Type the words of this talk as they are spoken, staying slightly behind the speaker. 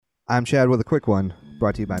I'm Chad with a quick one,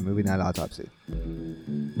 brought to you by Movie Night Autopsy.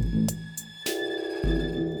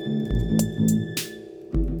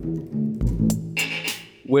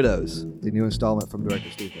 Widows, the new installment from director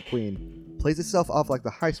Steve McQueen, plays itself off like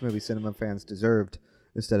the heist movie cinema fans deserved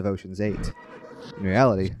instead of Ocean's 8. In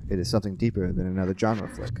reality, it is something deeper than another genre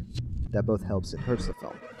flick that both helps and hurts the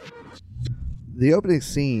film. The opening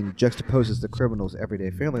scene juxtaposes the criminals'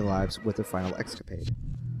 everyday family lives with their final escapade.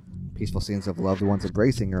 Peaceful scenes of loved ones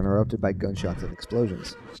embracing are interrupted by gunshots and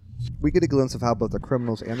explosions. We get a glimpse of how both the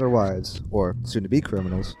criminals and their wives, or soon-to-be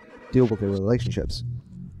criminals, deal with their relationships.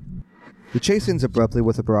 The chase ends abruptly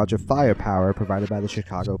with a barrage of firepower provided by the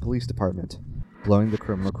Chicago Police Department, blowing the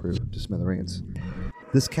criminal crew to smithereens.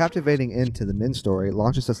 This captivating end to the men's story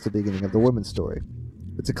launches us to the beginning of the women's story.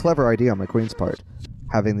 It's a clever idea on McQueen's part,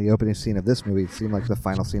 having the opening scene of this movie seem like the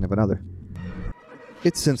final scene of another.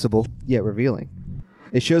 It's sensible, yet revealing.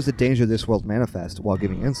 It shows the danger this world manifests while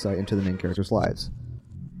giving insight into the main characters' lives.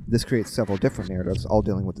 This creates several different narratives, all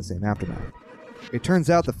dealing with the same aftermath. It turns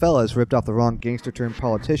out the fellas ripped off the wrong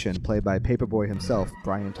gangster-turned-politician played by Paperboy himself,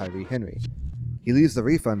 Brian Tyree Henry. He leaves the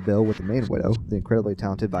refund bill with the main widow, the incredibly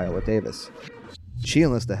talented Viola Davis. She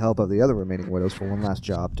enlists the help of the other remaining widows for one last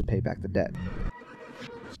job to pay back the debt.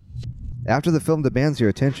 After the film demands your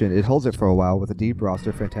attention, it holds it for a while with a deep roster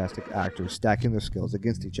of fantastic actors stacking their skills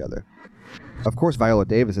against each other. Of course, Viola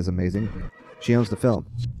Davis is amazing. She owns the film.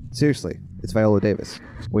 Seriously, it's Viola Davis.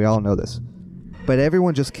 We all know this. But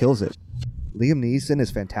everyone just kills it. Liam Neeson is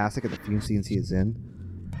fantastic in the few scenes he is in.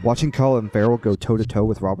 Watching Colin Farrell go toe-to-toe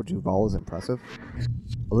with Robert Duvall is impressive.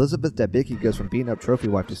 Elizabeth Debicki goes from beaten-up trophy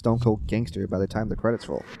wife to stone-cold gangster by the time the credits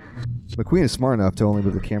roll. McQueen is smart enough to only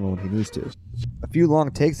move the camera when he needs to. A few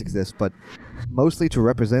long takes exist, but mostly to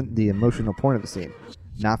represent the emotional point of the scene,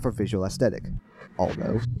 not for visual aesthetic.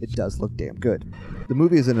 Although, it does look damn good. The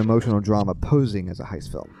movie is an emotional drama posing as a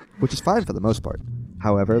heist film, which is fine for the most part.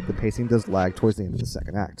 However, the pacing does lag towards the end of the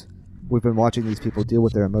second act. We've been watching these people deal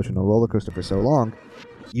with their emotional roller coaster for so long,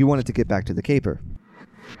 you wanted to get back to the caper.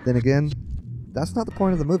 Then again, that's not the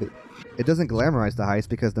point of the movie. It doesn't glamorize the heist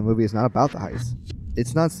because the movie is not about the heist.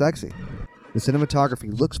 It's not sexy. The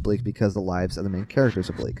cinematography looks bleak because the lives of the main characters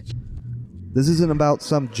are bleak. This isn't about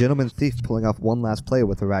some gentleman thief pulling off one last play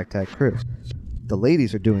with a ragtag crew. The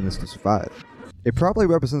ladies are doing this to survive. It probably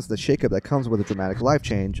represents the shakeup that comes with a dramatic life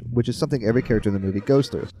change, which is something every character in the movie goes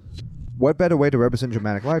through. What better way to represent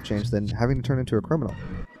dramatic life change than having to turn into a criminal?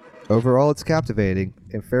 Overall, it's captivating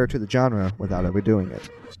and fair to the genre without overdoing it.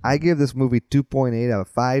 I give this movie 2.8 out of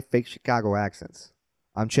 5 fake Chicago accents.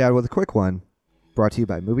 I'm Chad with a quick one, brought to you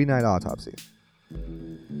by Movie Night Autopsy.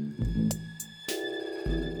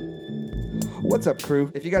 What's up,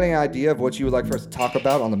 crew? If you got any idea of what you would like for us to talk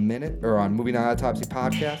about on The Minute or on Movie Night Autopsy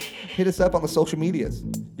podcast, hit us up on the social medias.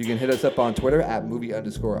 You can hit us up on Twitter at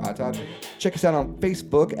movie_autopsy. Check us out on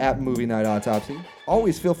Facebook at Movie Night Autopsy.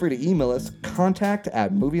 Always feel free to email us,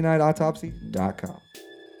 contact@movienightautopsy.com.